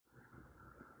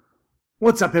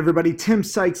What's up, everybody? Tim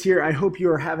Sykes here. I hope you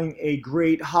are having a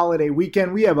great holiday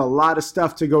weekend. We have a lot of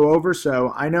stuff to go over,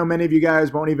 so I know many of you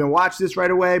guys won't even watch this right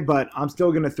away, but I'm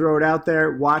still going to throw it out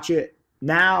there. Watch it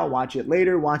now, watch it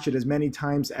later, watch it as many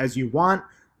times as you want.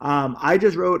 I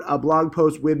just wrote a blog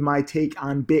post with my take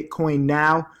on Bitcoin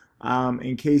now.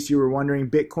 In case you were wondering,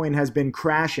 Bitcoin has been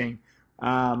crashing.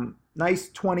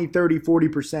 Nice 20, 30,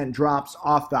 40% drops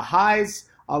off the highs.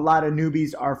 A lot of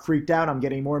newbies are freaked out. I'm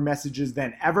getting more messages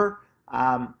than ever.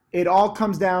 It all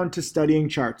comes down to studying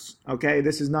charts. Okay,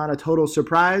 this is not a total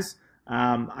surprise.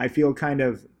 I feel kind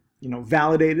of,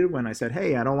 validated when I said,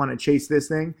 hey, I don't want to chase this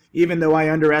thing, even though I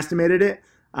underestimated it.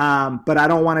 But I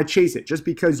don't want to chase it. Just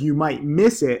because you might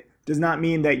miss it does not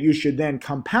mean that you should then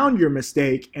compound your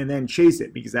mistake and then chase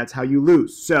it, because that's how you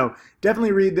lose. So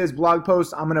definitely read this blog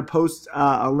post. I'm going to post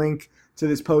a link to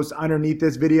this post underneath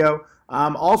this video.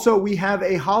 Also, we have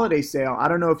a holiday sale. I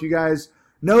don't know if you guys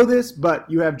know this, but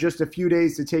you have just a few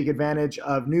days to take advantage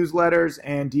of newsletters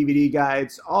and DVD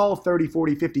guides, all 30,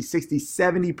 40, 50, 60,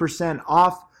 70%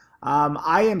 off.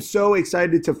 I am so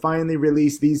excited to finally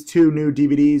release these two new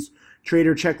DVDs,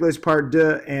 Trader Checklist Part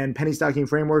 2 and Penny Stocking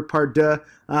Framework Part 2.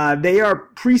 They are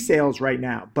pre-sales right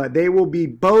now, but they will be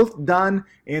both done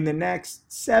in the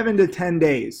next 7 to 10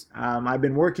 days. I've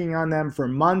been working on them for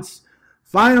months.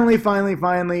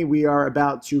 Finally, we are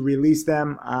about to release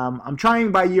them. I'm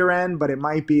trying by year end, but it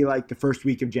might be like the first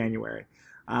week of January,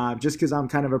 just because I'm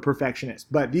kind of a perfectionist.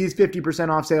 But these 50%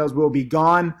 off sales will be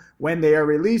gone when they are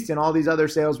released, and all these other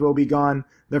sales will be gone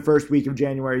the first week of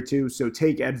January too. So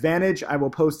take advantage. I will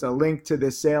post a link to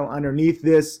this sale underneath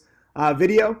this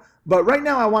video. But right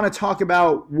now I want to talk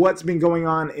about what's been going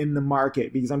on in the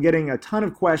market, because I'm getting a ton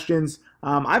of questions.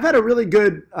 I've had a really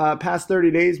good past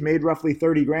 30 days, made roughly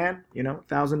 30 grand,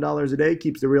 $1,000 a day,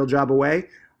 keeps the real job away.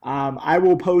 I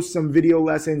will post some video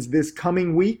lessons this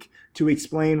coming week to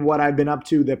explain what I've been up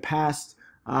to the past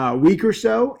week or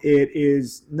so. It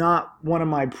is not one of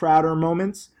my prouder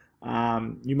moments.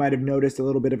 You might have noticed a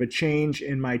little bit of a change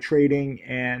in my trading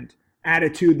and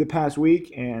attitude the past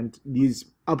week, and these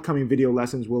upcoming video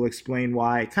lessons will explain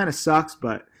why. It kind of sucks,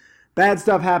 but bad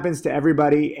stuff happens to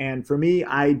everybody, and for me,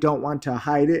 I don't want to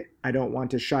hide it. I don't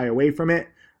want to shy away from it.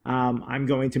 I'm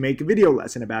going to make a video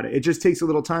lesson about it. It just takes a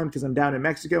little time because I'm down in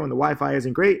Mexico and the Wi-Fi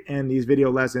isn't great, and these video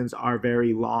lessons are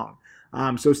very long.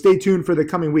 So stay tuned for the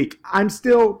coming week. I'm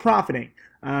still profiting,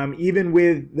 even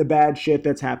with the bad shit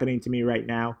that's happening to me right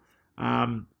now.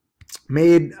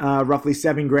 Made roughly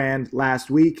 7 grand last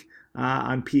week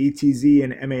on PETZ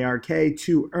and MARK,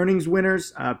 two earnings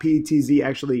winners. PETZ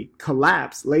actually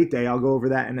collapsed late day. I'll go over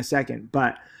that in a second.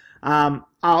 But I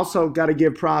also got to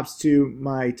give props to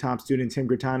my top student, Tim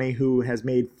Grittani, who has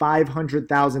made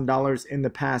 $500,000 in the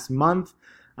past month.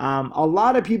 A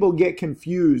lot of people get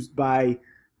confused by,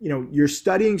 you're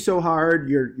studying so hard,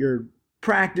 you're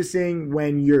practicing.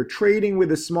 When you're trading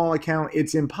with a small account,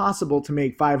 it's impossible to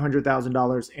make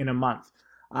 $500,000 in a month.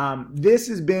 This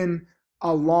has been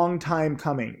a long time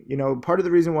coming. Part of the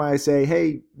reason why I say,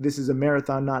 hey, this is a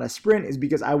marathon, not a sprint, is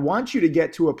because I want you to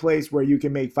get to a place where you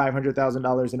can make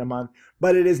 $500,000 in a month,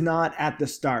 but it is not at the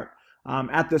start.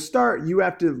 At the start, you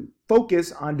have to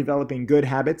focus on developing good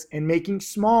habits and making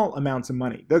small amounts of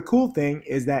money. The cool thing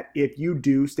is that if you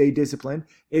do stay disciplined,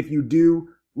 if you do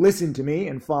listen to me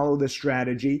and follow the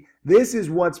strategy, this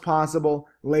is what's possible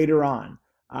later on.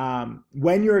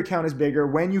 When your account is bigger,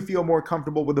 when you feel more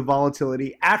comfortable with the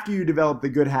volatility, after you develop the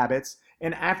good habits,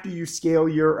 and after you scale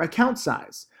your account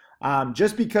size.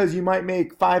 Just because you might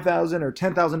make $5,000 or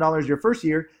 $10,000 your first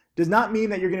year does not mean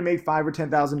that you're going to make $5,000 or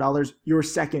 $10,000 your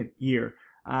second year.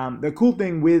 The cool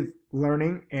thing with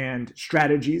learning and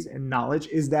strategies and knowledge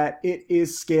is that it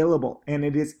is scalable and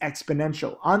it is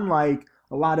exponential. Unlike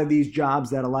a lot of these jobs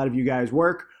that a lot of you guys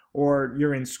work, or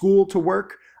you're in school to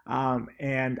work,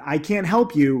 and I can't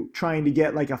help you trying to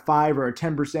get like a 5 or a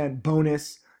 10%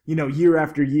 bonus, year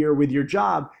after year with your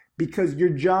job, because your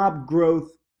job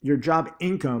growth, your job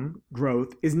income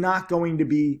growth is not going to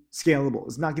be scalable.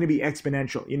 It's not going to be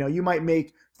exponential. You might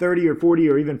make 30 or 40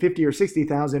 or even 50 or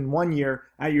 60,000 one year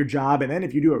at your job. And then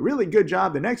if you do a really good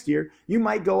job the next year, you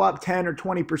might go up 10 or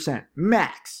 20%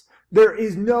 max. There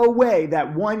is no way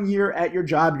that 1 year at your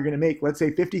job, you're going to make, let's say,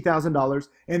 $50,000,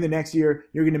 and the next year,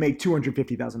 you're going to make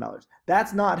 $250,000.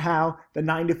 That's not how the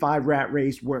 9-to-5 rat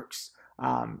race works.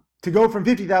 To go from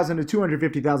 $50,000 to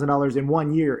 $250,000 in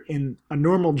 1 year in a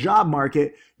normal job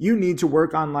market, you need to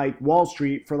work on like Wall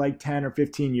Street for like 10 or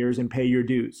 15 years and pay your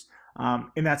dues.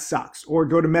 And that sucks. Or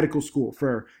go to medical school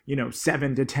for,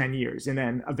 7 to 10 years and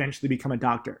then eventually become a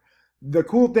doctor. The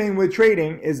cool thing with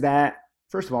trading is that,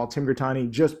 first of all, Tim Grittani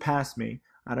just passed me.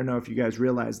 I don't know if you guys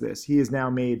realize this. He has now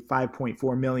made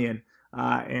 $5.4 million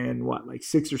in like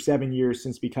 6 or 7 years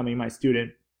since becoming my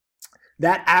student.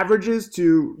 That averages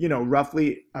to,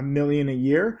 roughly $1 million a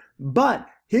year. But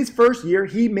his first year,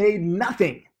 he made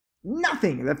nothing.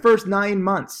 Nothing. The first 9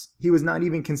 months, he was not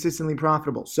even consistently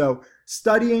profitable. So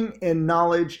studying and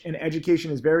knowledge and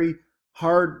education is very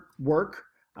hard work.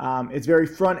 It's very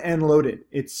front end loaded.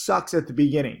 It sucks at the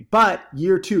beginning. But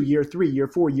year 2, year 3, year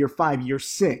 4, year 5, year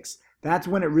 6, that's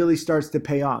when it really starts to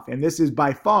pay off. And this is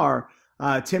by far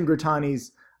Tim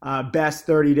Grittani's best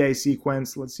 30-day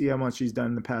sequence. Let's see how much he's done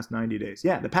in the past 90 days.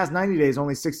 Yeah, the past 90 days,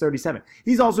 only 637.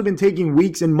 He's also been taking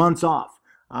weeks and months off.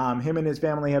 Him and his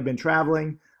family have been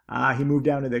traveling. He moved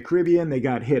down to the Caribbean. They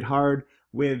got hit hard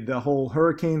with the whole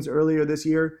hurricanes earlier this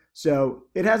year. So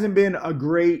it hasn't been a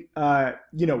great,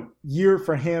 year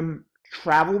for him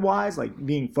travel-wise, like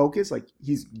being focused. Like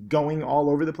he's going all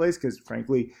over the place because,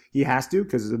 frankly, he has to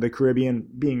because of the Caribbean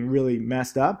being really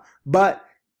messed up. But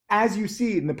as you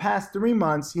see, in the past 3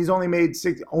 months, he's only made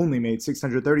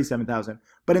 $637,000.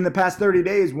 But in the past 30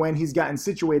 days, when he's gotten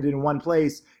situated in one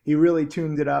place, he really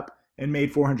tuned it up and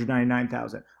made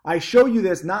 $499,000. I show you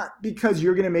this not because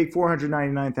you're going to make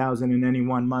 $499,000 in any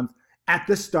 1 month at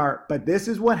the start, but this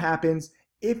is what happens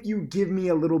if you give me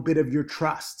a little bit of your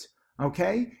trust,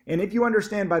 okay? And if you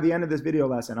understand by the end of this video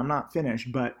lesson, I'm not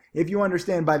finished, but if you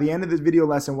understand by the end of this video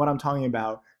lesson what I'm talking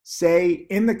about, say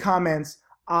in the comments,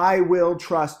 I will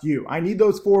trust you. I need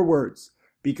those 4 words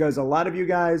because a lot of you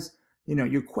guys,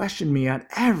 you question me on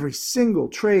every single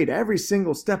trade, every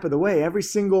single step of the way, every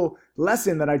single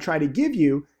lesson that I try to give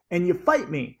you, and you fight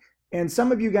me. And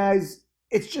some of you guys,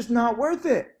 it's just not worth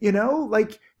it.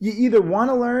 Like you either want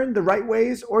to learn the right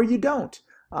ways or you don't.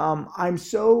 I'm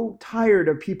so tired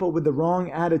of people with the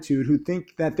wrong attitude who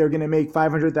think that they're going to make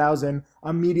 $500,000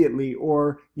 immediately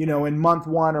or, in month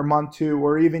 1 or month 2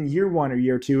 or even year 1 or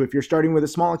year 2 if you're starting with a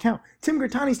small account. Tim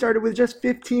Grittani started with just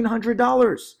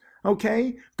 $1,500,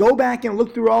 okay? Go back and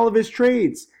look through all of his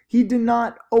trades. He did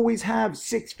not always have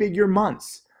 6-figure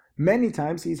months. Many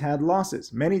times he's had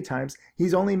losses. Many times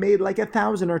he's only made like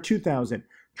 $1,000 or $2,000.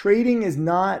 Trading is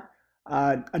not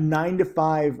a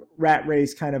 9-to-5 rat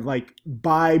race kind of like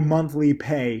bi-monthly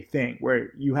pay thing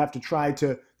where you have to try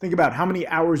to think about how many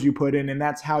hours you put in and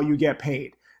that's how you get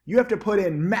paid. You have to put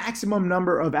in maximum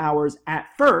number of hours at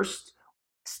first,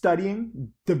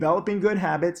 studying, developing good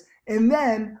habits, and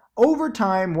then over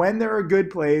time, when there are good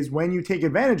plays, when you take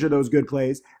advantage of those good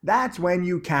plays, that's when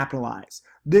you capitalize.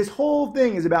 This whole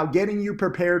thing is about getting you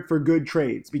prepared for good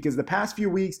trades because the past few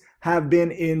weeks have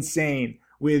been insane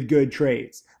with good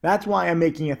trades. That's why I'm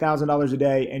making $1,000 a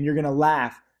day, and you're going to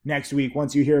laugh next week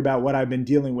once you hear about what I've been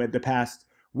dealing with the past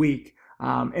week.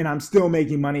 And I'm still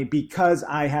making money because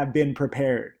I have been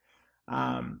prepared.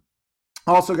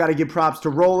 Also got to give props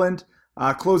to Roland,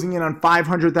 closing in on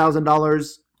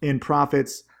 $500,000 in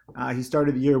profits. He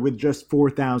started the year with just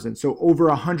 $4,000, so over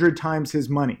 100 times his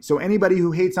money. So anybody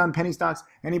who hates on penny stocks,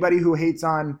 anybody who hates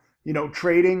on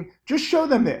trading, just show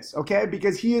them this, okay?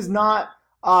 Because he is not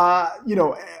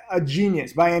a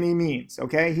genius by any means,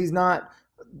 okay? He's not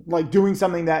like doing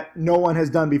something that no one has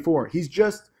done before. He's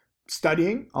just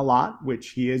studying a lot, which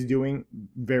he is doing.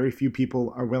 Very few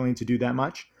people are willing to do that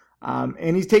much.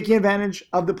 And he's taking advantage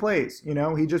of the plays.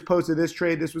 He just posted this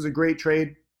trade. This was a great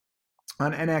trade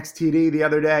on NXTD the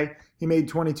other day. He made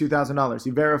 $22,000. He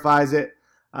verifies it,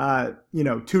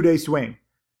 2-day swing.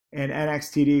 And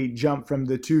NXTD jumped from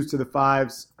the 2s to the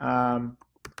 5s.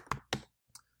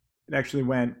 It actually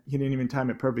went, he didn't even time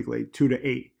it perfectly, 2 to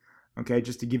 8. Okay,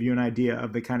 just to give you an idea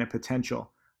of the kind of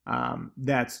potential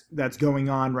that's going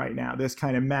on right now. This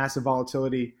kind of massive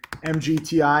volatility.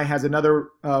 MGTI has another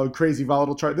crazy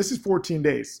volatile chart. This is 14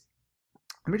 days.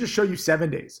 Let me just show you 7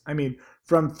 days. I mean,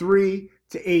 from 3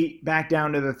 to 8 back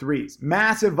down to the 3s.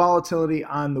 Massive volatility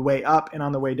on the way up and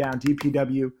on the way down.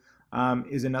 DPW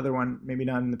is another one, maybe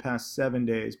not in the past 7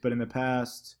 days, but in the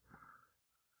past,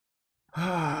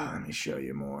 let me show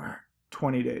you more.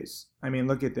 20 days. I mean,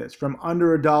 look at this. From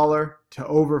under $1 to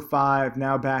over 5,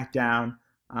 now back down.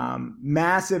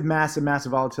 Massive, massive,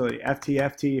 massive volatility.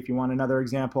 FTFT, if you want another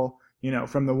example,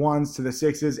 from the 1s to the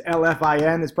 6s.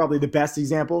 LFIN is probably the best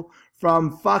example.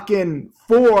 From fucking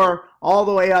 4 all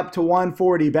the way up to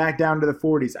 140, back down to the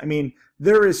 40s. I mean,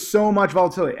 there is so much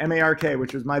volatility. MARK,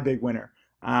 which was my big winner.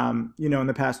 In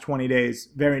the past 20 days.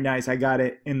 Very nice. I got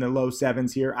it in the low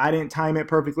 7s here. I didn't time it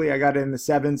perfectly. I got it in the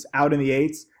 7s, out in the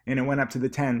 8s, and it went up to the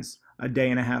 10s a day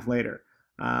and a half later.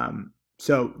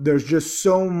 So there's just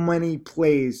so many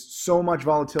plays, so much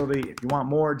volatility. If you want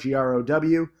more,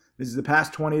 GROW. This is the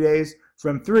past 20 days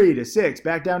from 3 to 6,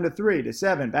 back down to 3 to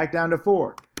 7, back down to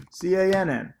 4.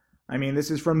 CANN. I mean, this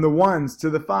is from the 1s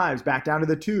to the 5s, back down to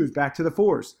the 2s, back to the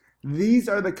 4s. These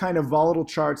are the kind of volatile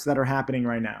charts that are happening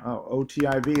right now. Oh,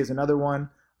 OTIV is another one.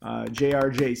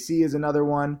 JRJC is another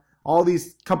one. All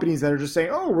these companies that are just saying,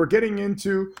 oh, we're getting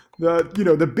into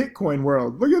the Bitcoin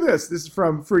world. Look at this. This is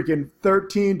from freaking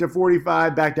 13 to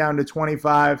 45 back down to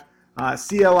 25.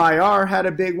 CLIR had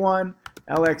a big one.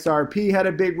 LXRP had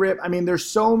a big rip. I mean, there's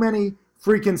so many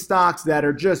freaking stocks that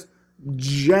are just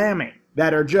jamming,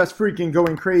 that are just freaking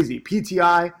going crazy.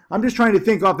 PTI, I'm just trying to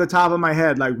think off the top of my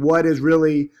head, like what is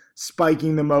really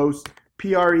spiking the most.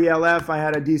 PRELF, I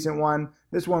had a decent one.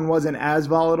 This one wasn't as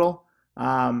volatile.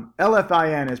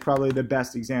 LFIN is probably the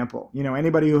best example. You know,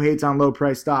 anybody who hates on low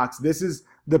price stocks, this is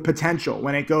the potential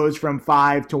when it goes from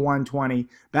 5 to 120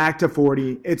 back to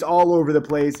 40. It's all over the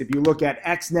place. If you look at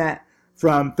XNet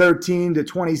from 13 to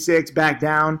 26 back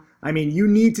down, I mean, you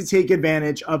need to take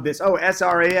advantage of this. Oh,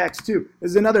 SRAX too.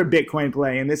 This is another Bitcoin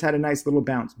play, and this had a nice little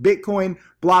bounce. Bitcoin,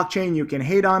 blockchain, you can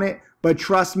hate on it, but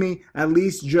trust me, at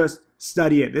least just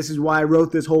study it. This is why I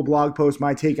wrote this whole blog post,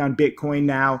 my take on Bitcoin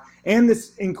now. And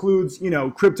this includes, you know,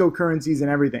 cryptocurrencies and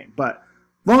everything. But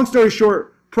long story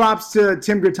short, props to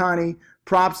Tim Grittani,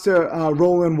 props to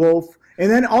Roland Wolf.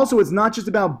 And then also, it's not just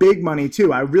about big money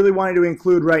too. I really wanted to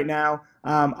include right now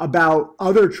about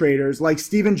other traders like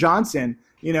Steven Johnson.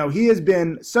 You know, he has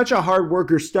been such a hard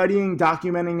worker studying,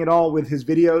 documenting it all with his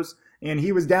videos. And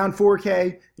he was down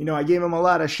 4K. You know, I gave him a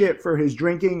lot of shit for his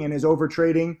drinking and his over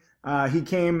trading. He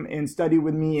came and studied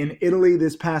with me in Italy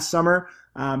this past summer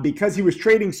because he was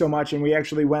trading so much, and we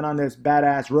actually went on this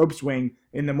badass rope swing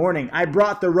in the morning. I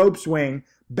brought the rope swing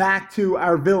back to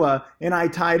our villa, and I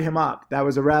tied him up. That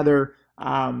was a rather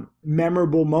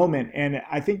memorable moment, and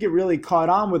I think it really caught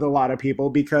on with a lot of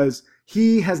people because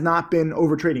he has not been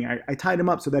over trading. I tied him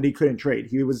up so that he couldn't trade.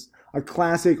 He was a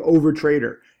classic over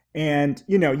trader, and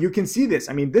you know, you can see this.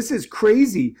 I mean, this is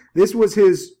crazy. This was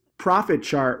his profit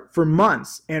chart for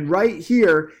months, and right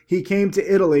here he came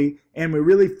to Italy and we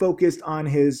really focused on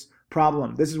his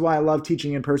problem. This is why I love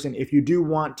teaching in person. If you do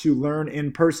want to learn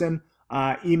in person,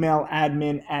 email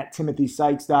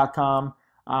admin@timothysykes.com.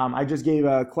 I just gave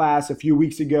a class a few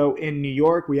weeks ago in New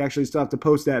York. We actually still have to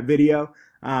post that video.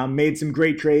 Made some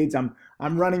great trades. I'm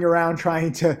running around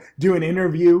trying to do an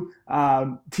interview,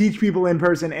 teach people in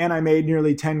person, and I made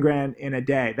nearly 10 grand in a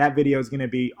day. That video is going to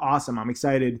be awesome. I'm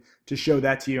excited to show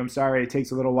that to you. I'm sorry it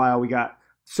takes a little while. We got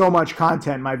so much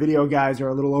content. My video guys are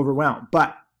a little overwhelmed.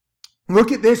 But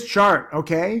look at this chart,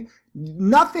 okay?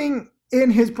 Nothing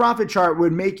in his profit chart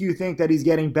would make you think that he's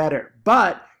getting better.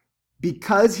 But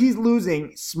because he's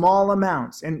losing small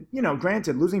amounts, and, you know,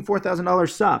 granted, losing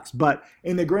 $4,000 sucks, but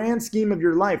in the grand scheme of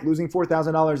your life, losing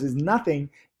 $4,000 is nothing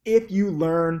if you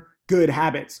learn good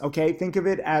habits, okay? Think of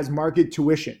it as market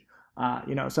tuition.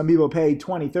 You know, some people pay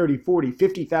 $20, $30, $40,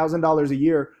 $50,000 a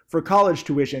year for college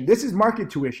tuition. This is market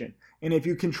tuition. And if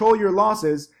you control your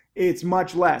losses, it's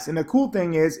much less. And the cool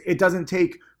thing is it doesn't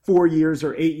take 4 years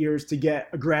or 8 years to get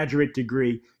a graduate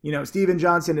degree. You know, Steven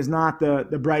Johnson is not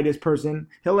the brightest person.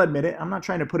 He'll admit it. I'm not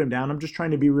trying to put him down. I'm just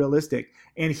trying to be realistic.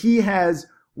 And he has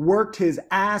worked his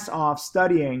ass off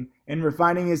studying and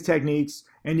refining his techniques.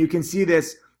 And you can see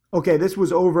this. Okay, this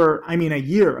was over, a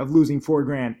year of losing 4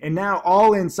 grand. And now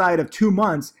all inside of 2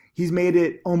 months, he's made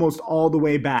it almost all the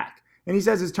way back. And he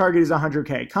says his target is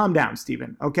 100K. Calm down,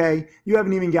 Steven, okay? You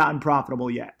haven't even gotten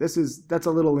profitable yet. That's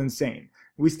a little insane.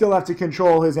 We still have to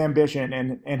control his ambition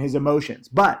and his emotions.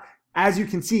 But as you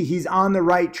can see, he's on the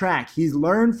right track. He's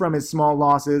learned from his small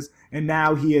losses, and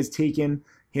now he has taken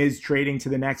his trading to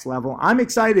the next level. I'm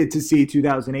excited to see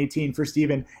 2018 for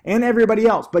Steven and everybody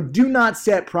else, but do not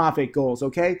set profit goals,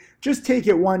 okay? Just take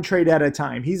it one trade at a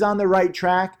time. He's on the right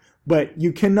track, but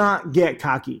you cannot get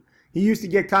cocky. He used to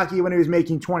get cocky when he was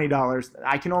making $20.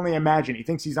 I can only imagine. He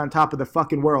thinks he's on top of the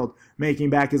fucking world making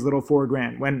back his little 4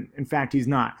 grand when, in fact, he's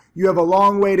not. You have a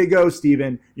long way to go,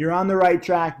 Steven. You're on the right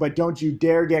track, but don't you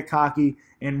dare get cocky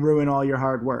and ruin all your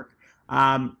hard work.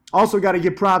 Also got to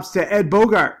give props to Ed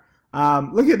Bogart.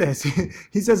 Look at this.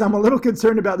 He says, I'm a little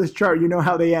concerned about this chart. You know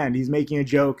how they end. He's making a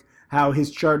joke how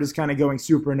his chart is kind of going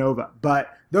supernova. But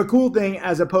the cool thing,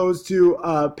 as opposed to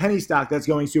a penny stock that's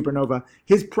going supernova,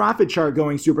 his profit chart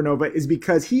going supernova is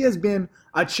because he has been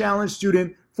a challenge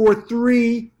student for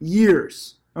 3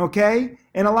 years, okay?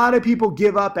 And a lot of people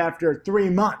give up after 3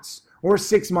 months or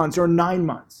 6 months or 9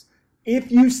 months.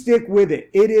 If you stick with it,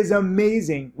 it is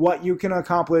amazing what you can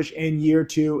accomplish in year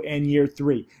 2 and year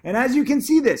 3. And as you can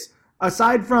see this,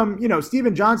 aside from,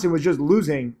 Steven Johnson was just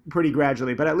losing pretty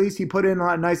gradually, but at least he put in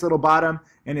a nice little bottom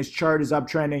and his chart is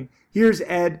uptrending. Here's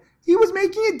Ed. He was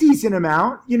making a decent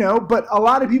amount, but a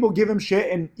lot of people give him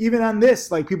shit. And even on this,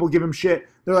 people give him shit.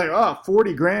 They're like, oh,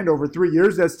 40 grand over 3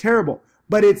 years, that's terrible.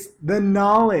 but it's the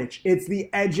knowledge, it's the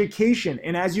education.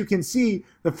 And as you can see,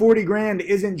 the 40 grand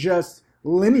isn't just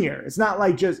linear. It's not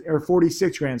like just, or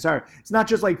 46 grand, sorry. It's not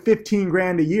just like 15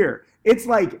 grand a year. It's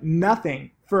like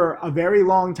nothing for a very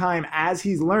long time as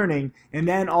he's learning. And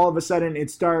then all of a sudden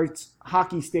it starts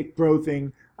hockey stick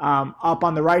growthing up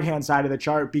on the right-hand side of the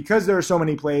chart because there are so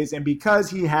many plays and because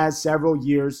he has several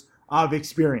years of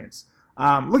experience.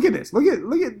 Look at this. Look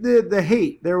at the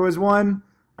hate. There was one,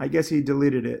 I guess he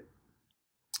deleted it.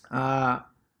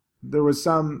 There was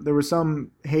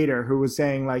some hater who was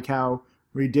saying like how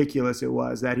ridiculous it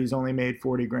was that he's only made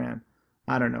 40 grand.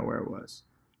 I don't know where it was.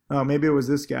 Oh, maybe it was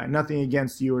this guy. Nothing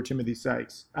against you or Timothy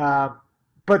Sykes.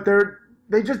 But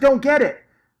they just don't get it.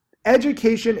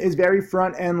 Education is very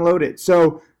front end loaded.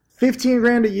 So 15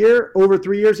 grand a year over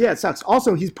 3 years, yeah, it sucks.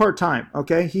 Also, he's part-time,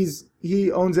 okay?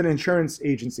 He owns an insurance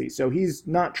agency, so he's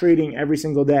not trading every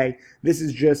single day. This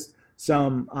is just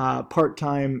some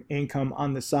part-time income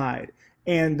on the side.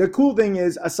 And the cool thing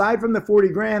is, aside from the 40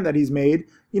 grand that he's made,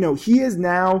 he has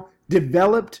now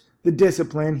developed the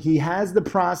discipline. He has the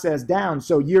process down.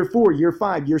 So year 4, year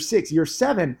 5, year 6, year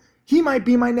 7, he might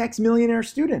be my next millionaire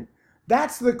student.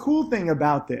 That's the cool thing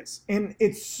about this. And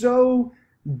it's so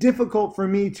difficult for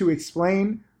me to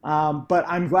explain, but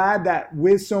I'm glad that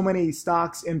with so many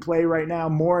stocks in play right now,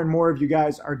 more and more of you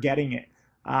guys are getting it.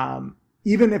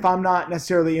 Even if I'm not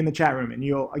necessarily in the chat room, and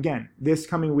again, this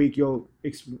coming week, you'll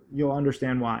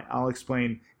understand why. I'll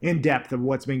explain in depth of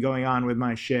what's been going on with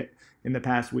my shit in the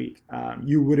past week.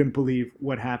 You wouldn't believe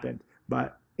what happened,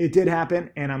 but it did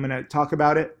happen, and I'm going to talk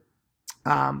about it.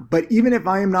 But even if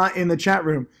I am not in the chat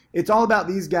room, it's all about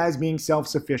these guys being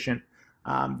self-sufficient.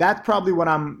 That's probably what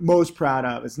I'm most proud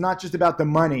of. It's not just about the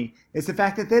money. It's the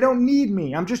fact that they don't need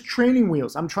me. I'm just training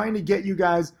wheels. I'm trying to get you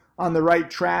guys on the right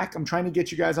track. I'm trying to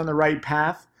get you guys on the right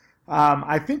path.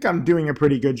 I think I'm doing a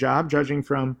pretty good job, judging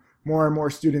from more and more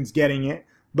students getting it.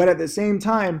 But at the same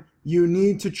time, you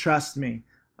need to trust me.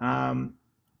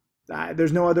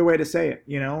 There's no other way to say it.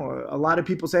 A lot of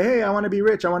people say, hey, I want to be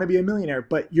rich. I want to be a millionaire.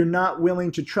 But you're not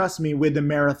willing to trust me with the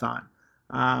marathon.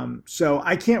 So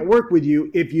I can't work with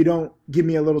you if you don't give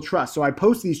me a little trust. So I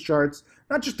post these charts,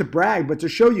 not just to brag, but to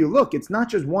show you, look, it's not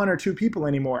just 1 or 2 people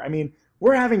anymore. I mean,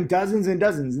 we're having dozens and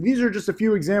dozens. These are just a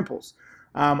few examples.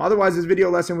 Otherwise, this video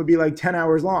lesson would be like 10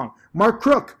 hours long. Mark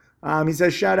Crook, he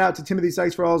says, shout out to Timothy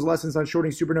Sykes for all his lessons on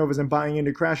shorting supernovas and buying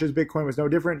into crashes. Bitcoin was no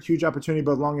different. Huge opportunity,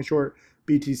 both long and short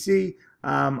BTC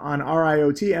on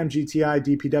RIOT, MGTI,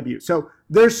 DPW. So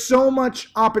there's so much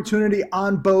opportunity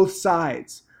on both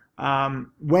sides.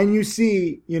 When you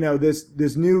see,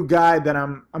 this new guide that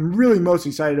I'm really most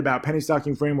excited about, Penny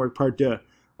Stocking Framework Part 2,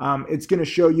 it's going to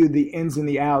show you the ins and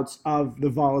the outs of the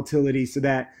volatility so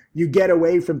that you get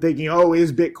away from thinking, oh,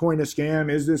 is Bitcoin a scam?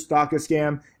 Is this stock a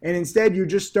scam? And instead, you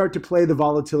just start to play the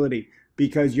volatility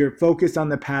because you're focused on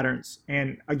the patterns.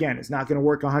 And again, it's not going to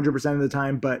work 100% of the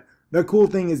time, but the cool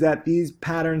thing is that these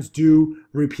patterns do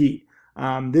repeat.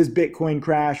 This Bitcoin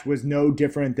crash was no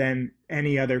different than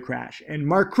any other crash. And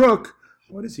Mark Crook,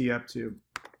 what is he up to?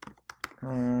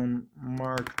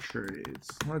 Mark trades.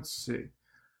 Let's see.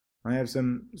 I have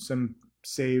some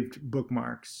saved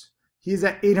bookmarks. He's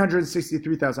at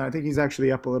 863,000. I think he's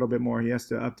actually up a little bit more. He has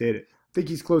to update it. I think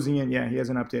he's closing in. Yeah, he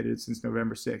hasn't updated it since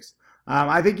November 6th.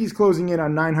 I think he's closing in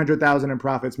on 900,000 in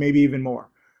profits, maybe even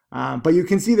more. But you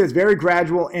can see that's very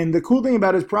gradual. And the cool thing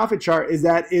about his profit chart is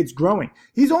that it's growing.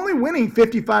 He's only winning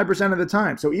 55% of the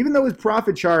time. So even though his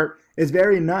profit chart is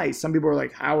very nice, some people are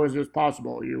like, how is this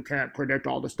possible? You can't predict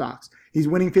all the stocks. He's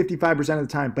winning 55% of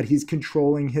the time, but he's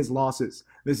controlling his losses.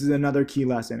 This is another key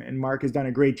lesson. And Mark has done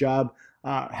a great job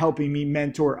helping me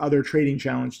mentor other trading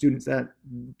challenge students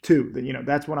too.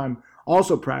 That's what I'm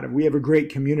also proud of. We have a great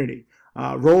community.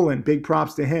 Roland, big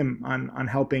props to him on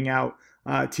helping out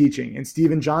teaching. And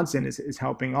Steven Johnson is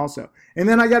helping also. And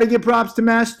then I got to give props to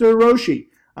Master Roshi.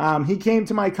 He came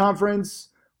to my conference.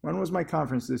 When was my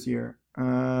conference this year?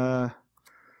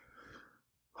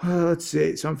 Let's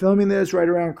see. So I'm filming this right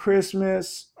around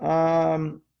Christmas.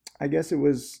 I guess it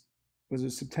was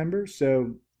it September?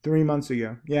 So 3 months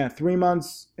ago. Yeah, 3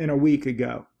 months and a week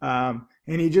ago.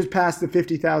 And he just passed the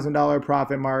 $50,000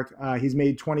 profit mark. He's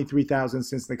made $23,000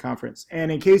 since the conference.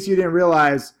 And in case you didn't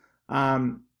realize,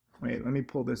 wait, let me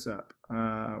pull this up.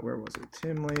 Where was it?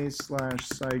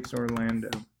 Timley/Sykes Orlando.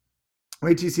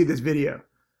 Wait till you see this video.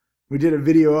 We did a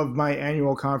video of my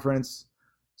annual conference.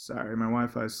 Sorry, my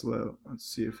Wi-Fi is slow. Let's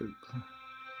see if it...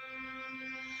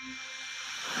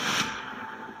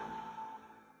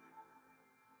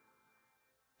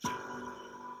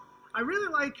 I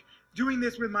really like doing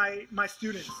this with my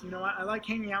students. I like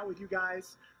hanging out with you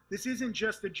guys. This isn't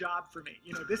just a job for me.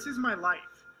 This is my life.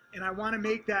 And I want to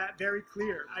make that very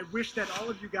clear. I wish that all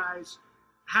of you guys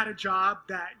had a job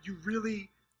that you really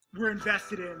were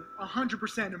invested in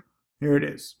 100%. Here it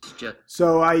is.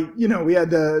 So we had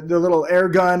the little air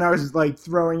gun. I was like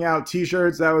throwing out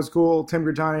t-shirts. That was cool. Tim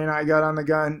Grittani and I got on the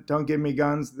gun. Don't give me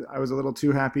guns. I was a little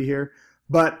too happy here.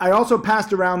 But I also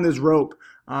passed around this rope,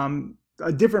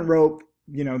 a different rope,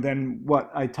 than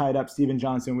what I tied up Steven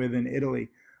Johnson with in Italy.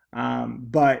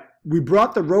 But we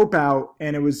brought the rope out,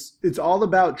 and it's all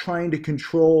about trying to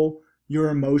control your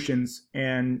emotions.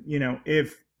 And,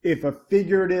 if a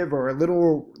figurative or a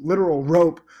literal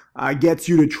rope gets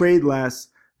you to trade less,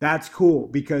 that's cool,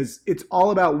 because it's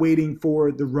all about waiting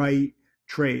for the right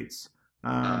trades.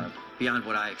 Beyond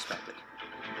what I expected.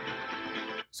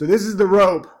 So this is the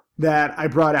rope that I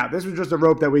brought out. This was just a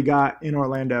rope that we got in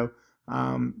Orlando,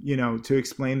 to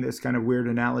explain this kind of weird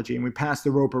analogy. And we passed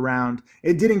the rope around.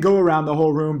 It didn't go around the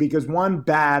whole room because one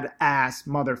bad-ass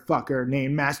motherfucker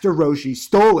named Master Roshi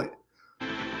stole it.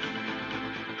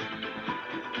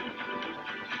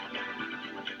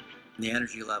 The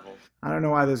energy level. I don't know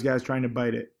why this guy's trying to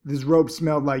bite it. This rope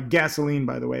smelled like gasoline,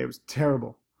 by the way. It was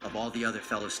terrible. Of all the other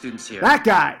fellow students here. That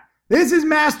guy. This is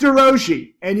Master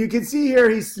Roshi. And you can see here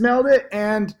he smelled it,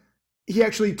 and he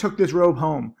actually took this rope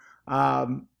home.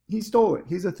 He stole it.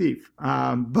 He's a thief.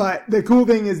 But the cool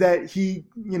thing is that he,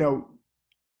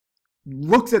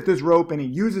 looks at this rope and he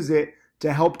uses it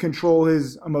to help control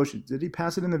his emotions. Did he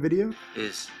pass it in the video?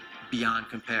 Is beyond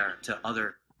compare to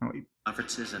other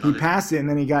conferences and he passed it and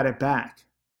then he got it back.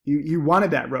 He wanted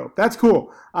that rope. That's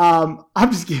cool. I'm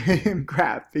just giving him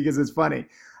crap because it's funny.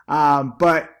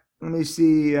 But let me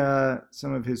see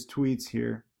some of his tweets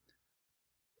here,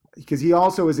 because he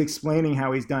also is explaining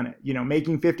how he's done it.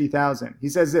 Making 50,000. He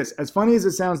says this: as funny as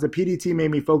it sounds, the PDT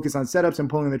made me focus on setups and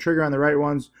pulling the trigger on the right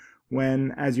ones.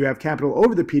 When, as you have capital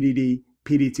over the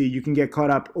PDT, you can get caught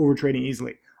up over trading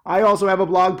easily. I also have a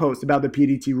blog post about the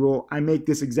PDT rule. I make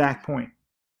this exact point.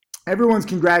 Everyone's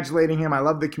congratulating him. I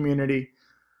love the community.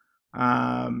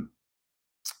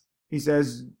 He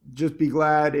says, just be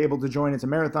glad, able to join. It's a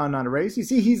marathon, not a race. You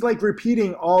see, he's like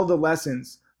repeating all the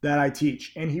lessons that I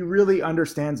teach, and he really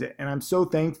understands it, and I'm so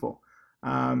thankful.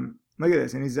 Look at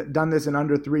this, and he's done this in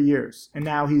under 3 years, and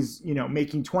now he's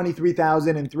making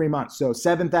 23,000 in 3 months, so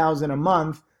 7,000 a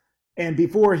month, and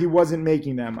before he wasn't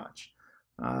making that much.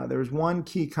 There was one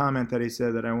key comment that he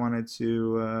said that I wanted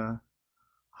to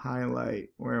highlight.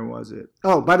 Where was it?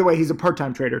 Oh, by the way, he's a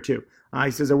part-time trader too. He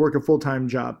says, I work a full-time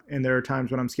job, and there are times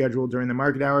when I'm scheduled during the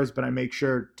market hours, but I make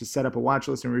sure to set up a watch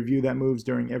list and review that moves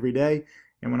during every day.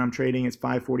 And when I'm trading, it's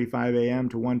 5:45 a.m.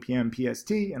 to 1 p.m. PST,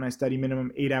 and I study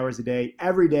minimum 8 hours a day,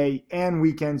 every day, and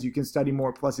weekends you can study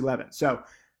more, plus 11. So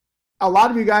a lot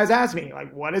of you guys ask me,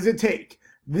 like, what does it take?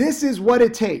 This is what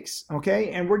it takes, okay?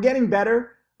 And we're getting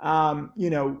better,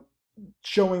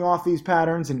 showing off these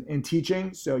patterns and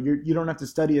teaching, so you don't have to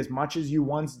study as much as you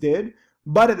once did.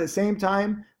 But at the same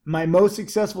time, my most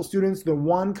successful students, the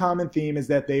one common theme is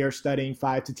that they are studying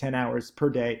 5 to 10 hours per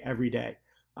day, every day.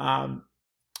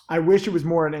 I wish it was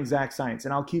more an exact science,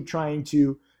 and I'll keep trying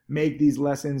to make these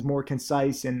lessons more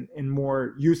concise and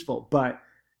more useful. But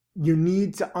you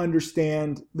need to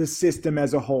understand the system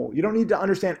as a whole. You don't need to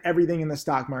understand everything in the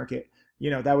stock market.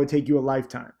 That would take you a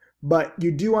lifetime. But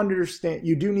you do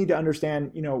need to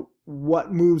understand,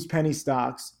 what moves penny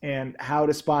stocks and how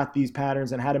to spot these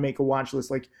patterns and how to make a watch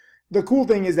list. Like, the cool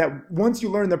thing is that once you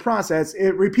learn the process,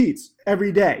 it repeats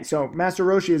every day. So Master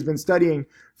Roshi has been studying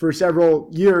for several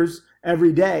years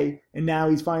every day, and now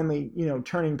he's finally,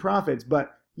 turning profits.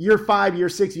 But year 5, year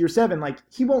 6, year 7, like,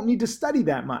 he won't need to study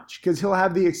that much because he'll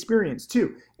have the experience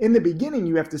too. In the beginning,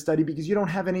 you have to study because you don't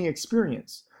have any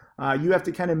experience. You have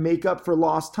to kind of make up for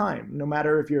lost time, no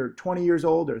matter if you're 20 years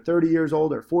old or 30 years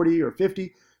old or 40 or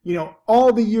 50.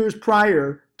 All the years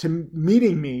prior to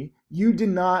meeting me, you did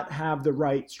not have the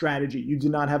right strategy. You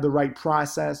did not have the right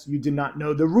process. You did not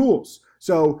know the rules.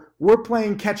 So we're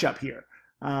playing catch up here.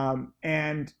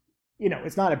 And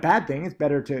it's not a bad thing. It's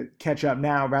better to catch up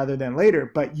now rather than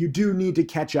later, but you do need to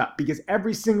catch up because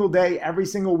every single day, every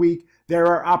single week, there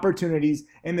are opportunities,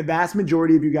 and the vast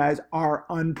majority of you guys are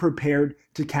unprepared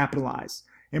to capitalize.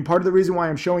 And part of the reason why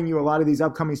I'm showing you a lot of these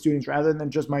upcoming students rather than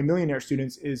just my millionaire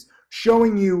students is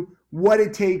showing you what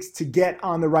it takes to get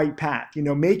on the right path.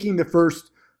 Making the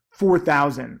first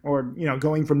 4,000 or,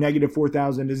 going from negative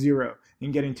 4,000 to zero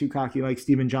and getting too cocky like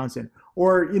Steven Johnson,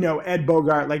 or, Ed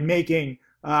Bogart, like making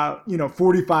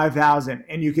 45,000,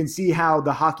 and you can see how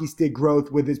the hockey stick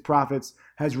growth with his profits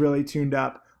has really tuned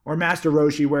up. Or Master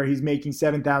Roshi, where he's making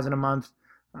 7,000 a month.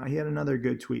 He had another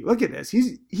good tweet. Look at this.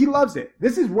 He loves it.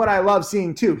 This is what I love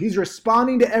seeing too. He's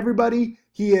responding to everybody.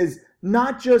 He is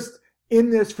not just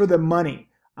in this for the money.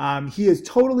 He is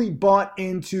totally bought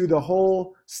into the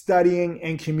whole studying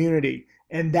and community.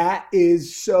 And that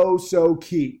is so, so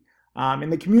key.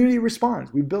 And the community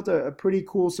responds. We built a pretty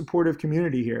cool, supportive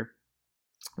community here.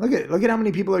 Look at how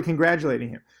many people are congratulating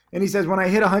him. And he says, when I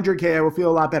hit 100K, I will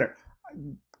feel a lot better.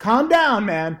 Calm down,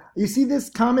 man. You see this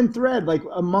common thread, like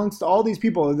amongst all these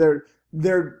people.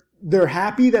 They're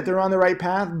happy that they're on the right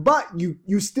path, but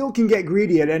you still can get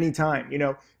greedy at any time. You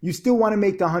know, you still want to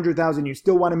make the 100,000. You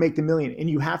still want to make the million, and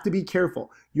you have to be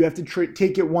careful. You have to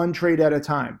take it one trade at a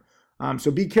time.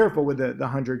 So be careful with the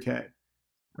 100K.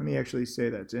 Let me actually say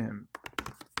that to him.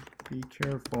 Be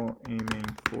careful aiming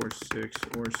for 6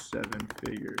 or 7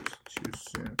 figures too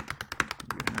soon.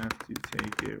 You have to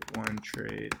take it one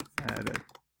trade at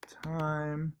a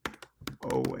time,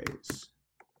 always,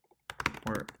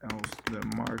 or else the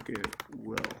market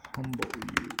will humble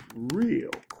you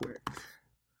real quick.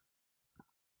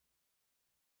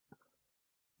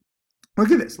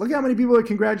 Look at this. Look at how many people are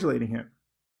congratulating him.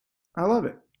 I love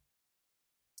it.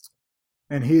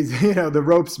 And he's, you know, the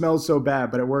rope smells so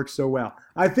bad, but it works so well.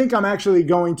 I think I'm actually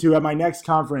going to, at my next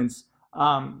conference,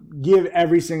 give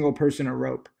every single person a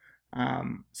rope.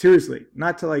 Seriously,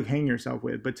 not to like hang yourself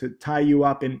with, but to tie you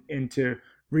up and to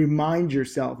remind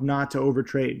yourself not to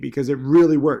overtrade, because it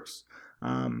really works.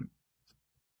 Oh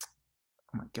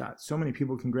my God, so many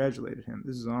people congratulated him.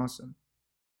 This is awesome.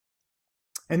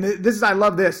 And this is, I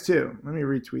love this too. Let me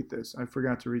retweet this. I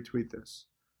forgot to retweet this.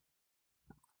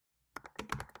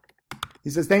 He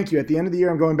says, thank you. At the end of the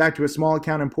year, I'm going back to a small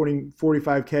account and putting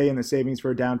 45K in the savings for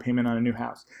a down payment on a new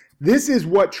house. This is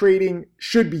what trading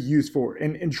should be used for,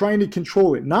 and trying to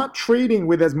control it, not trading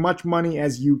with as much money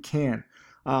as you can.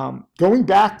 Going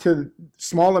back to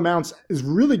small amounts is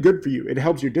really good for you. It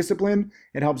helps your discipline.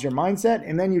 It helps your mindset.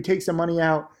 And then you take some money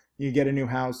out, you get a new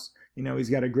house. You know,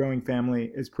 he's got a growing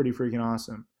family. It's pretty freaking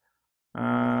awesome.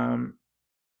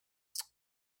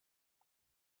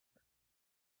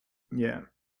 Yeah.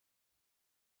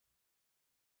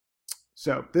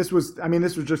 So this was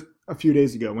just a few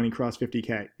days ago when he crossed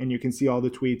 50K, and you can see all the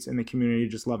tweets and the community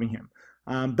just loving him.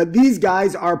 But these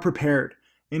guys are prepared.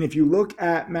 And if you look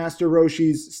at Master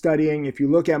Roshi's studying, if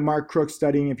you look at Mark Crook's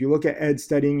studying, if you look at Ed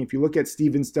studying, if you look at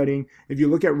Steven studying, if you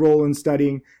look at Roland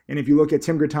studying, and if you look at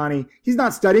Tim Grittani, he's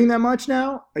not studying that much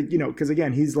now, you know, because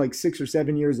again, he's like 6 or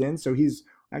 7 years in. So he's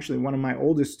actually one of my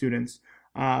oldest students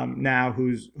now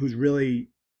who's really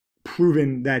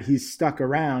proven that he's stuck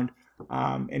around.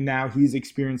 And now he's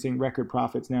experiencing record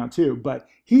profits now too. But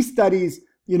he studies,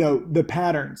 you know, the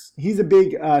patterns. He's a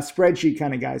big spreadsheet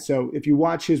kind of guy. So if you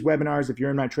watch his webinars, if you're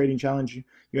in my trading challenge,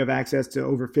 you have access to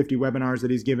over 50 webinars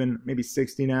that he's given, maybe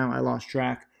 60 now. I lost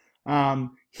track.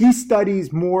 He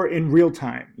studies more in real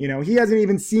time. You know, he hasn't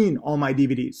even seen all my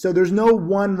DVDs. So there's no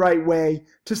one right way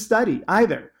to study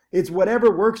either. It's whatever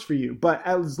works for you. But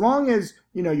as long as,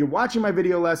 you know, you're watching my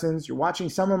video lessons, you're watching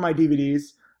some of my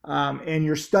DVDs, and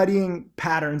you're studying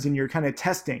patterns and you're kind of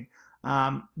testing,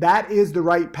 that is the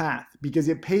right path, because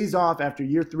it pays off after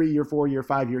year 3, year 4, year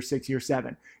 5, year 6, year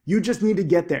 7. You just need to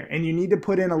get there, and you need to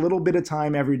put in a little bit of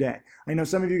time every day. I know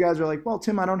some of you guys are like, well,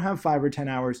 Tim, I don't have 5 or 10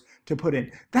 hours to put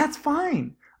in. That's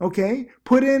fine. Okay.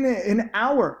 Put in an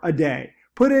hour a day,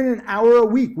 put in an hour a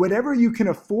week, whatever you can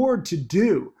afford to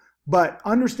do. But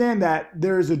understand that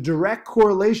there's a direct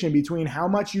correlation between how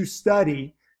much you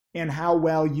study and how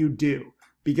well you do.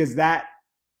 Because that,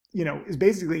 you know, is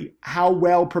basically how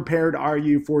well prepared are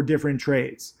you for different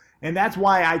trades. And that's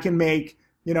why I can make,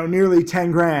 you know, nearly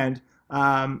 10 grand,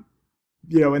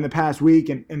 you know, in the past week,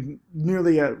 and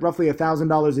nearly roughly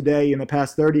 $1,000 a day in the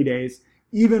past 30 days,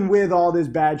 even with all this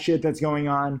bad shit that's going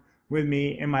on with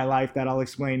me in my life that I'll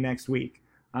explain next week.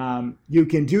 You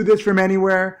can do this from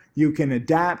anywhere. You can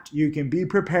adapt. You can be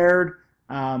prepared.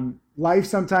 Life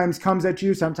sometimes comes at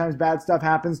you. Sometimes bad stuff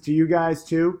happens to you guys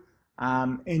too.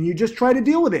 And you just try to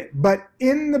deal with it. But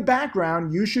in the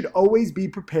background, you should always be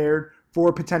prepared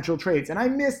for potential trades. And I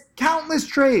missed countless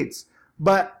trades,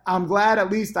 but I'm glad at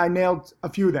least I nailed a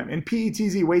few of them. And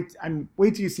PETZ, wait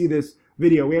till you see this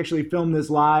video. We actually filmed this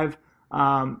live.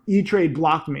 E-Trade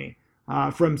blocked me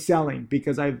from selling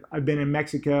because I've been in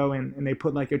Mexico, and they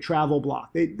put like a travel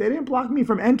block. They didn't block me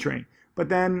from entering, but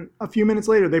then a few minutes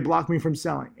later, they blocked me from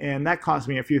selling. And that cost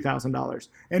me a few $1,000s.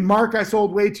 And Mark, I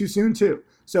sold way too soon too.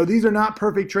 So these are not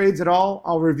perfect trades at all.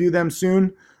 I'll review them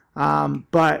soon.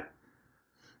 But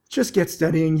just get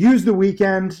studying. Use the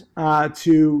weekend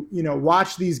to, you know,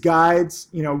 watch these guides.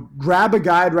 You know, grab a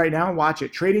guide right now and watch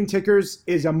it. Trading Tickers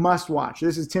is a must watch.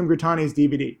 This is Tim Grittani's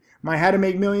DVD. My How to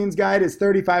Make Millions guide is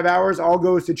 35 hours, all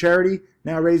goes to charity.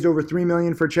 Now raised over $3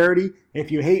 million for charity.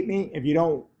 If you hate me, if you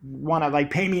don't want to like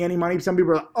pay me any money, some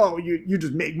people are like, oh, you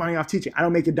just make money off teaching. I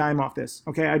don't make a dime off this.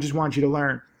 Okay, I just want you to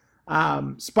learn.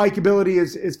 Spikeability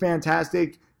is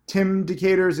fantastic. Tim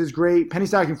Decaters is great. Penny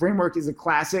stocking framework is a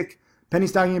classic. Penny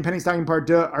stocking and penny stocking part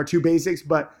 2 are 2 basics,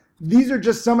 but these are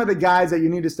just some of the guides that you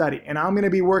need to study. And I'm going to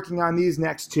be working on these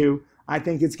next 2. I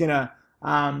think it's going to,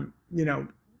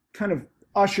 kind of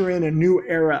usher in a new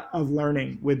era of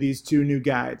learning with these 2 new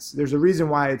guides. There's a reason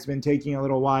why it's been taking a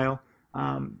little while.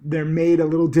 They're made a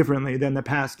little differently than the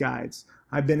past guides.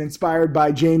 I've been inspired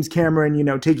by James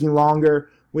Cameron, taking longer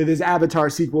with his Avatar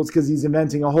sequels because he's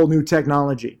inventing a whole new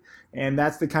technology. And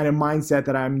that's the kind of mindset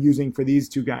that I'm using for these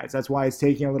 2 guides. That's why it's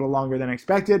taking a little longer than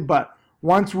expected. But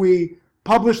once we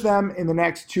publish them in the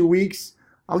next 2 weeks,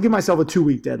 I'll give myself a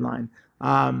 2-week deadline.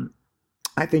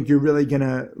 I think you're really going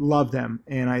to love them.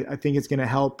 And I think it's going to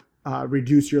help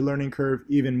reduce your learning curve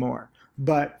even more.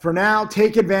 But for now,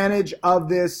 take advantage of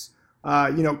this,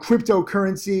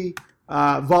 cryptocurrency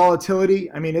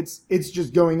volatility. I mean, it's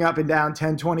just going up and down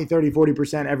 10, 20, 30,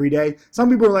 40% every day. Some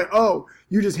people are like, oh,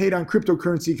 you just hate on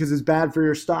cryptocurrency because it's bad for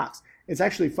your stocks. It's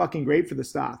actually fucking great for the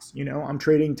stocks. I'm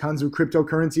trading tons of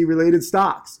cryptocurrency related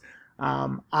stocks.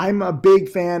 I'm a big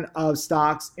fan of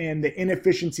stocks and the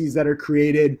inefficiencies that are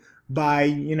created by,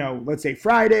 let's say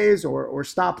Fridays or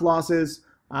stop losses.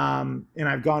 And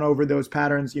I've gone over those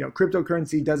patterns.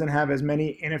 Cryptocurrency doesn't have as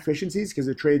many inefficiencies because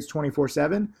it trades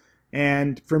 24/7.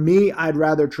 And for me, I'd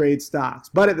rather trade stocks.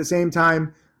 But at the same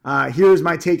time, here's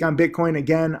my take on Bitcoin.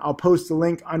 Again, I'll post the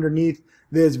link underneath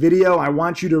this video. I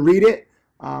want you to read it.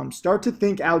 Start to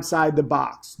think outside the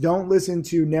box. Don't listen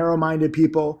to narrow-minded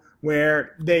people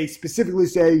where they specifically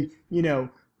say,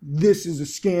 this is a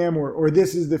scam or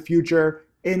this is the future.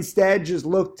 Instead, just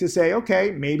look to say,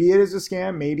 okay, maybe it is a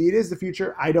scam. Maybe it is the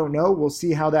future. I don't know. We'll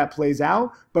see how that plays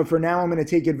out. But for now, I'm going to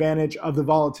take advantage of the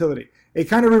volatility. It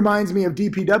kind of reminds me of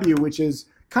DPW, which is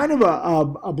kind of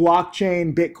a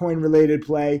blockchain, Bitcoin-related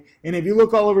play. And if you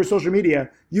look all over social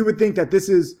media, you would think that this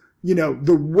is,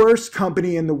 the worst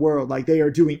company in the world. Like they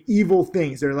are doing evil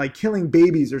things. They're like killing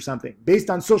babies or something based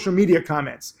on social media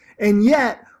comments. And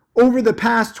yet, over the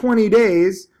past 20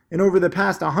 days and over the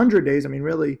past 100 days, I mean,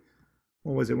 really,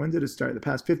 what was it? When did it start? The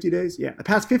past 50 days? Yeah, the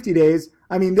past 50 days.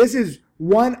 I mean, this is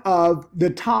one of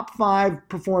the top 5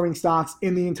 performing stocks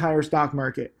in the entire stock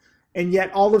market. And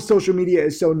yet all of social media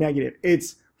is so negative.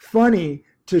 It's funny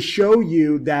to show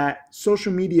you that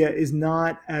social media is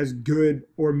not as good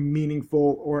or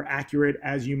meaningful or accurate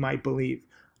as you might believe.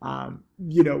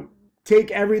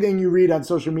 Take everything you read on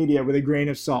social media with a grain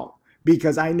of salt,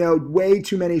 because I know way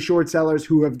too many short sellers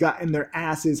who have gotten their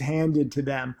asses handed to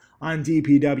them on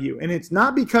DPW. And it's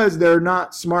not because they're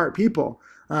not smart people.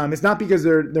 It's not because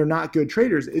they're not good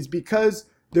traders. It's because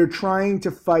they're trying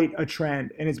to fight a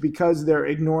trend, and it's because they're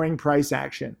ignoring price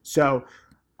action. So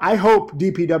I hope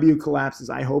DPW collapses.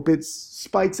 I hope it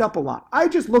spikes up a lot. I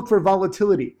just look for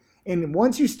volatility. And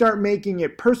once you start making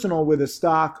it personal with a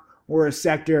stock or a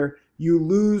sector, you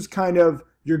lose kind of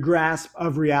your grasp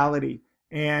of reality.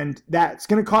 And that's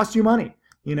going to cost you money.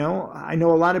 I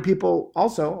know a lot of people,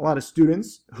 also a lot of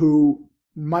students who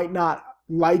might not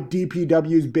like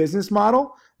DPW's business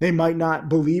model. They might not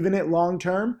believe in it long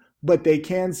term, but they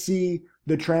can see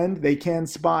the trend. They can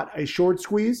spot a short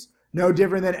squeeze. No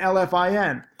different than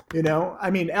LFIN.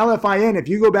 LFIN, if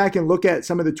you go back and look at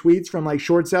some of the tweets from like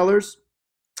short sellers,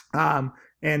 and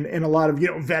a lot of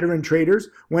veteran traders,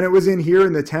 when it was in here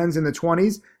in the 10s and the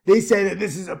 20s, they say that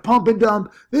this is a pump and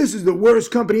dump, this is the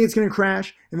worst company, it's going to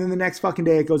crash, and then the next fucking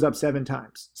day it goes up 7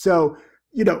 times. So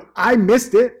I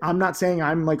missed it. I'm not saying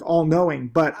I'm like all knowing,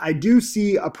 but I do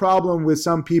see a problem with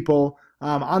some people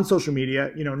on social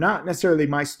media, not necessarily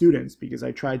my students, because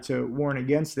I tried to warn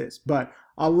against this, but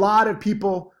a lot of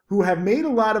people who have made a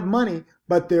lot of money,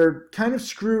 but they're kind of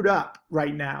screwed up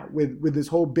right now with this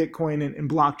whole Bitcoin and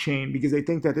blockchain, because they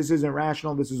think that this isn't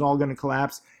rational, this is all going to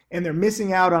collapse, and they're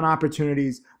missing out on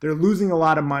opportunities. They're losing a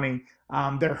lot of money.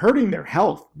 They're hurting their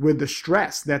health with the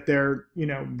stress that they're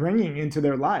bringing into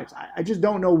their lives. I just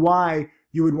don't know why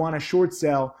you would want to short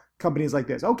sell companies like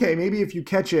this. Okay, maybe if you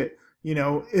catch it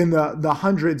in the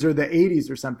hundreds or the 80s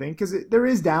or something, because there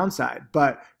is downside.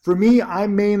 But for me,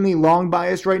 I'm mainly long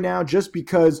biased right now just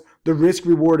because the risk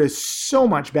reward is so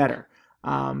much better.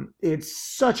 It's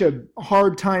such a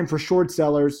hard time for short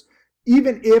sellers.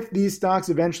 Even if these stocks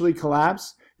eventually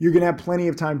collapse, you're going to have plenty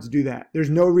of time to do that. There's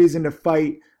no reason to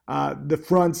fight the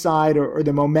front side or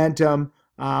the momentum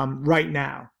right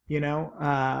now.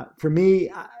 For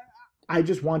me, I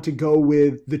just want to go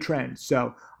with the trend.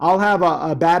 So I'll have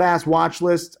a badass watch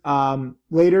list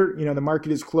later. You know, the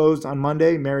market is closed on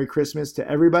Monday. Merry Christmas to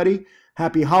everybody.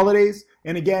 Happy holidays.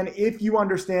 And again, if you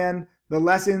understand the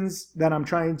lessons that I'm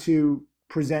trying to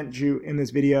present you in this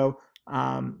video,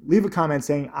 leave a comment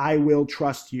saying, I will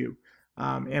trust you.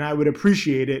 And I would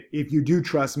appreciate it if you do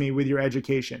trust me with your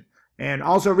education. And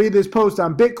also read this post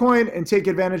on Bitcoin and take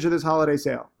advantage of this holiday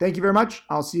sale. Thank you very much.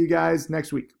 I'll see you guys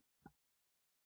next week.